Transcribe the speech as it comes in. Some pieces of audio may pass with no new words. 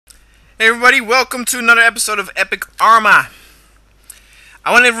Hey everybody, welcome to another episode of Epic ARMA.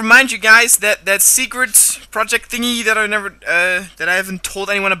 I want to remind you guys that that secret project thingy that I haven't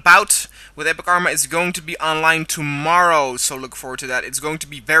told anyone about with Epic ARMA is going to be online tomorrow, so look forward to that. It's going to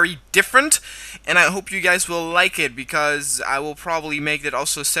be very different, and I hope you guys will like it, because I will probably make it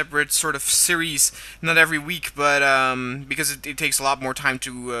also a separate sort of series, not every week, but because it takes a lot more time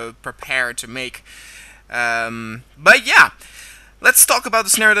to prepare to make. But yeah. Let's talk about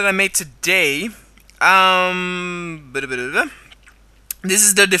the scenario that I made today. This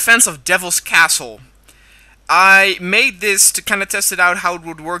is the defense of Devil's Castle. I made this to kind of test it out how it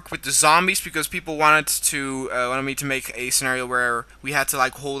would work with the zombies, because people wanted me to make a scenario where we had to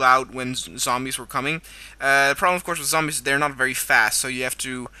like hold out when zombies were coming. The problem, of course, with zombies, they're not very fast, so you have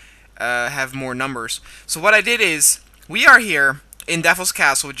to have more numbers. So what I did is, we are here in Devil's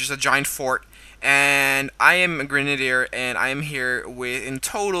Castle, which is a giant fort. And I am a grenadier, and I am here with, in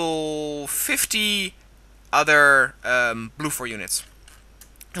total, 50 other Blue 4 units.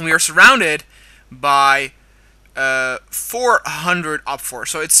 And we are surrounded by 400 up 4.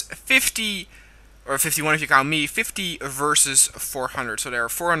 So it's 50, or 51 if you count me, 50 versus 400. So there are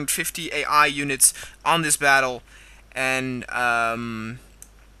 450 AI units on this battle. And,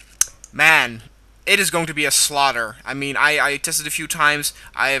 man, it is going to be a slaughter. I mean, I tested a few times.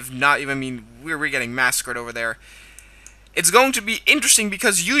 I have not even, we're getting massacred over there. It's going to be interesting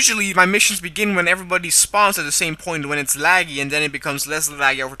because usually my missions begin when everybody spawns at the same point when it's laggy, and then it becomes less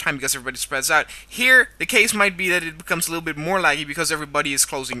laggy over time because everybody spreads out. Here, the case might be that it becomes a little bit more laggy because everybody is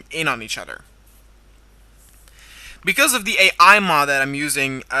closing in on each other. Because of the AI mod that I'm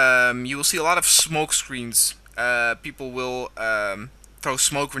using, you will see a lot of smoke screens. People will throw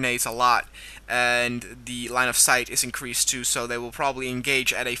smoke grenades a lot, and the line of sight is increased too, so they will probably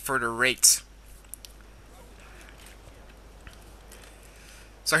engage at a further rate.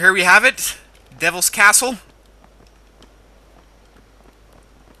 So here we have it, Devil's Castle.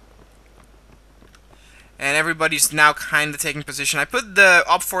 And everybody's now kind of taking position. I put the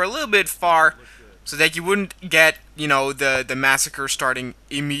op for a little bit far so that you wouldn't get, you know, the massacre starting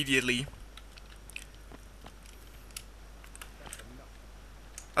immediately.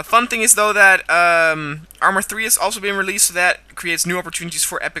 A fun thing is, though, that ARMA 3 is also being released, so that creates new opportunities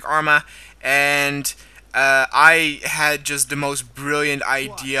for Epic ARMA, and I had just the most brilliant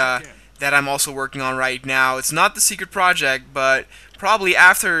idea that I'm also working on right now. It's not the secret project, but probably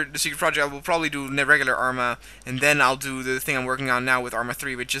after the secret project I will probably do regular ARMA, and then I'll do the thing I'm working on now with ARMA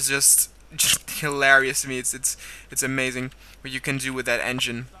 3, which is just hilarious to me. It's amazing what you can do with that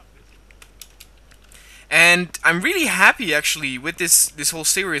engine. And I'm really happy, actually, with this whole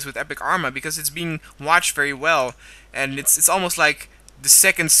series with Epic ARMA, because it's being watched very well, and it's almost like the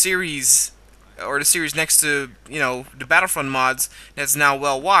second series, or the series next to, you know, the Battlefront mods, that's now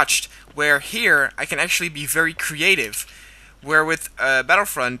well watched, where here I can actually be very creative, where with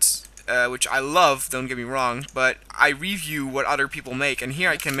Battlefront, which I love, don't get me wrong, but I review what other people make, and here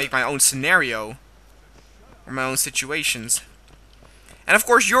I can make my own scenario, or my own situations. And of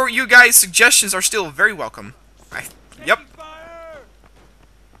course, you guys' suggestions are still very welcome. Yep.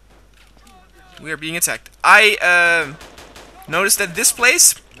 We are being attacked. I noticed that this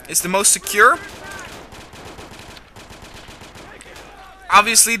place is the most secure.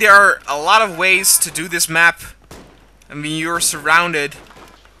 Obviously, there are a lot of ways to do this map. I mean, you're surrounded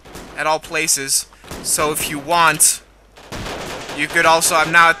at all places. So if you want, you could also,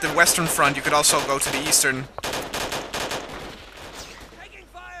 I'm now at the western front, you could also go to the eastern.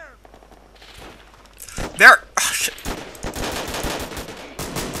 There! Oh, shit.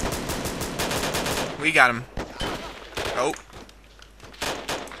 We got him. Oh.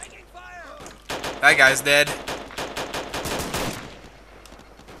 That guy's dead.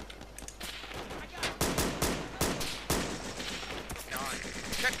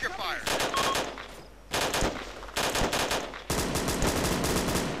 Check your fire.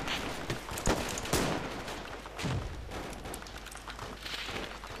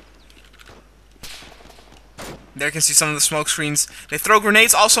 There you can see some of the smoke screens. They throw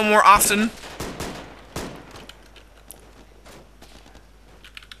grenades also more often.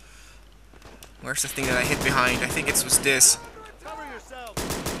 Where's the thing that I hit behind? I think it was this.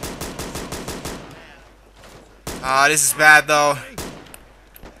 Ah, this is bad though.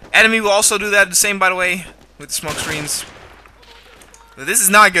 Enemy will also do that the same, by the way, with the smoke screens. But this is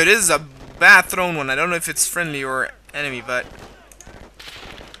not good. This is a bad thrown one. I don't know if it's friendly or enemy, but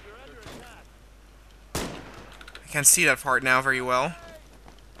I can't see that part now very well.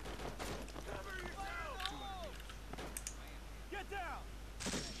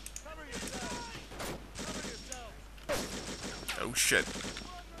 Oh shit.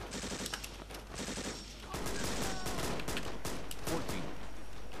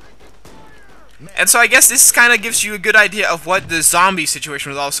 And so I guess this kind of gives you a good idea of what the zombie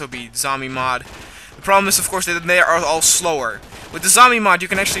situation will also be, zombie mod. The problem is, of course, that they are all slower. With the zombie mod, you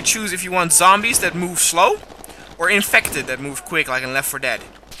can actually choose if you want zombies that move slow, or infected that move quick, like in Left 4 Dead.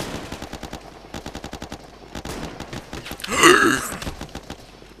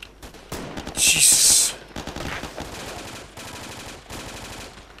 Jesus.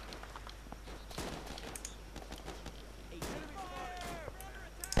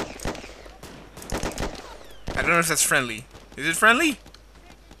 I don't know if that's friendly. Is it friendly?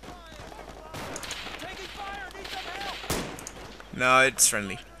 No, it's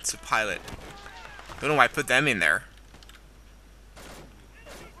friendly. It's a pilot. Don't know why I put them in there.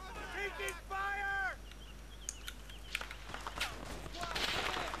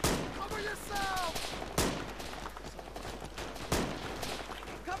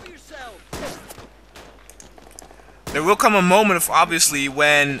 There will come a moment of, obviously,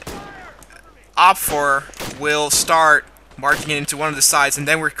 when Op4 will start marching into one of the sides, and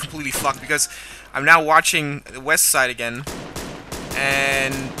then we're completely fucked, because I'm now watching the west side again,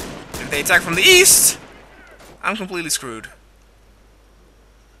 and if they attack from the east, I'm completely screwed.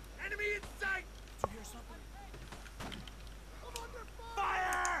 Enemy in sight! Did you hear something? I'm under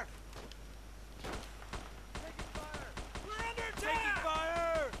fire! Taking fire! We're under attack!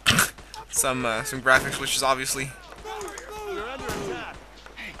 Some graphics glitches, obviously. We're under attack.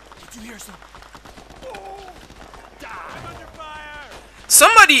 Hey, did you hear something? I'm under fire!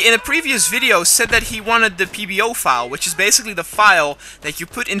 Somebody in a previous video said that he wanted the PBO file, which is basically the file that you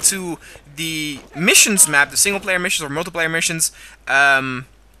put into the missions map, the single-player missions or multiplayer missions. Oh.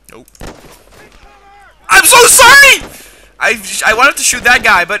 I'm so sorry! I wanted to shoot that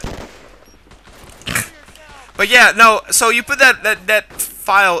guy, but yeah, no. So you put that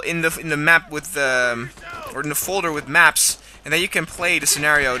file in the map with or in the folder with maps, and then you can play the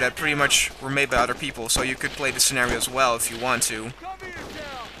scenario that pretty much were made by other people. So you could play the scenario as well if you want to.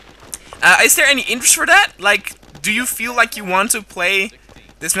 Is there any interest for that? Like, do you feel like you want to play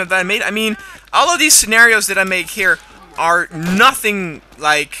this map that I made? I mean, all of these scenarios that I make here are nothing,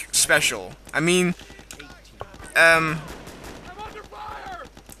 like, special. I mean,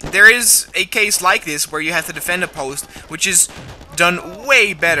 there is a case like this where you have to defend a post, which is done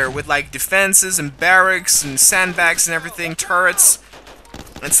way better with, like, defenses and barracks and sandbags and everything, turrets,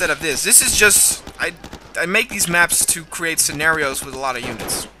 instead of this. This is just... I make these maps to create scenarios with a lot of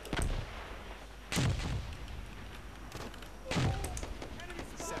units.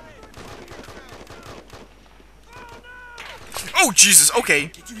 Oh, Jesus, okay.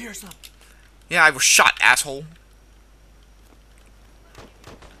 Did you hear something? Yeah, I was shot, asshole.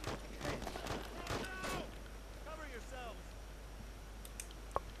 Cover yourselves.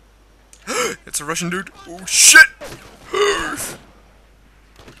 It's a Russian dude. Oh, shit!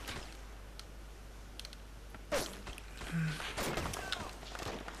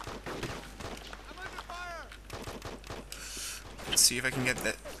 Let's see if I can get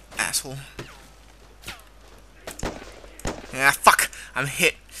that asshole. Yeah, fuck! I'm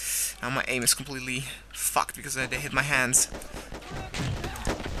hit. Now my aim is completely fucked because they hit my hands.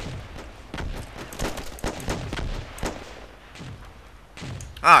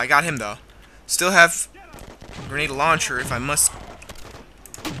 Ah, I got him though. Still have grenade launcher if I must.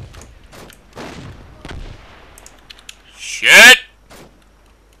 Shit!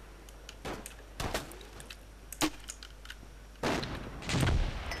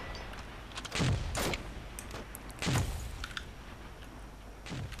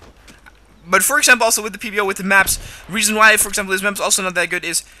 But for example, also with the PBO, with the maps, the reason why, for example, this map's also not that good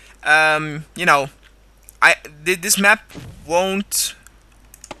is, you know, this map won't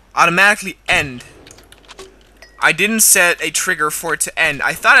automatically end. I didn't set a trigger for it to end.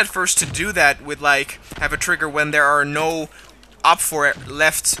 I thought at first to do that with, like, have a trigger when there are no Op4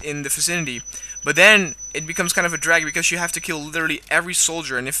 left in the vicinity. But then it becomes kind of a drag because you have to kill literally every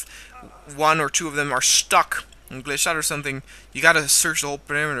soldier, and if one or two of them are stuck and glitched out or something, you gotta search the whole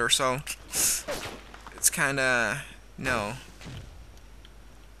perimeter, so it's kinda... no.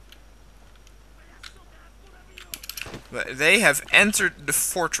 But they have entered the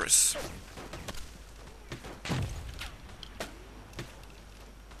fortress.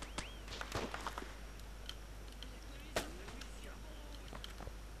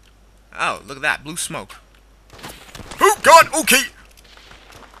 Oh, look at that, blue smoke. Oh god, okay!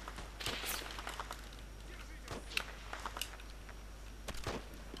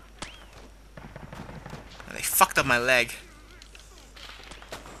 They fucked up my leg.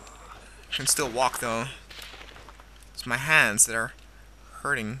 I can still walk though. It's my hands that are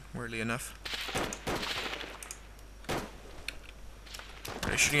hurting, weirdly enough. Are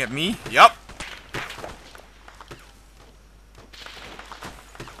they shooting at me? Yup.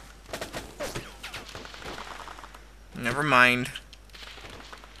 Never mind.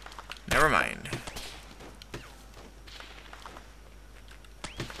 Never mind.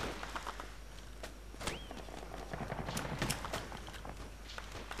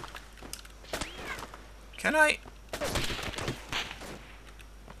 Can I?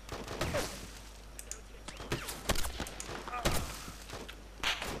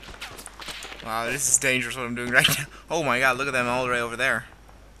 Wow, this is dangerous what I'm doing right now. Oh my god, look at them all the way over there.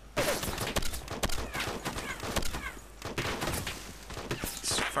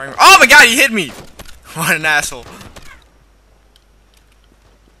 Firing. Oh my god, he hit me! What an asshole.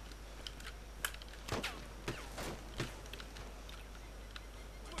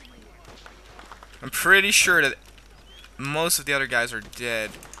 I'm pretty sure that most of the other guys are dead.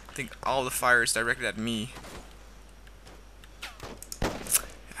 I think all the fire is directed at me.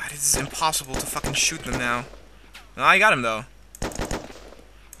 God, this is impossible to fucking shoot them now. No, I got him though.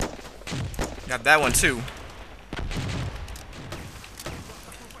 Got that one too.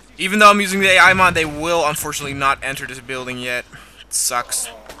 Even though I'm using the AI mod, they will unfortunately not enter this building yet. It sucks.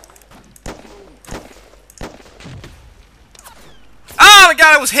 Oh my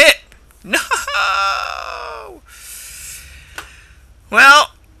god, I was hit! No!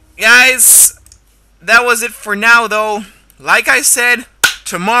 Well, guys, that was it for now, though. Like I said,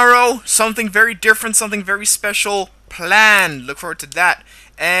 tomorrow, something very different, something very special planned. Look forward to that.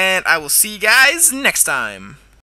 And I will see you guys next time.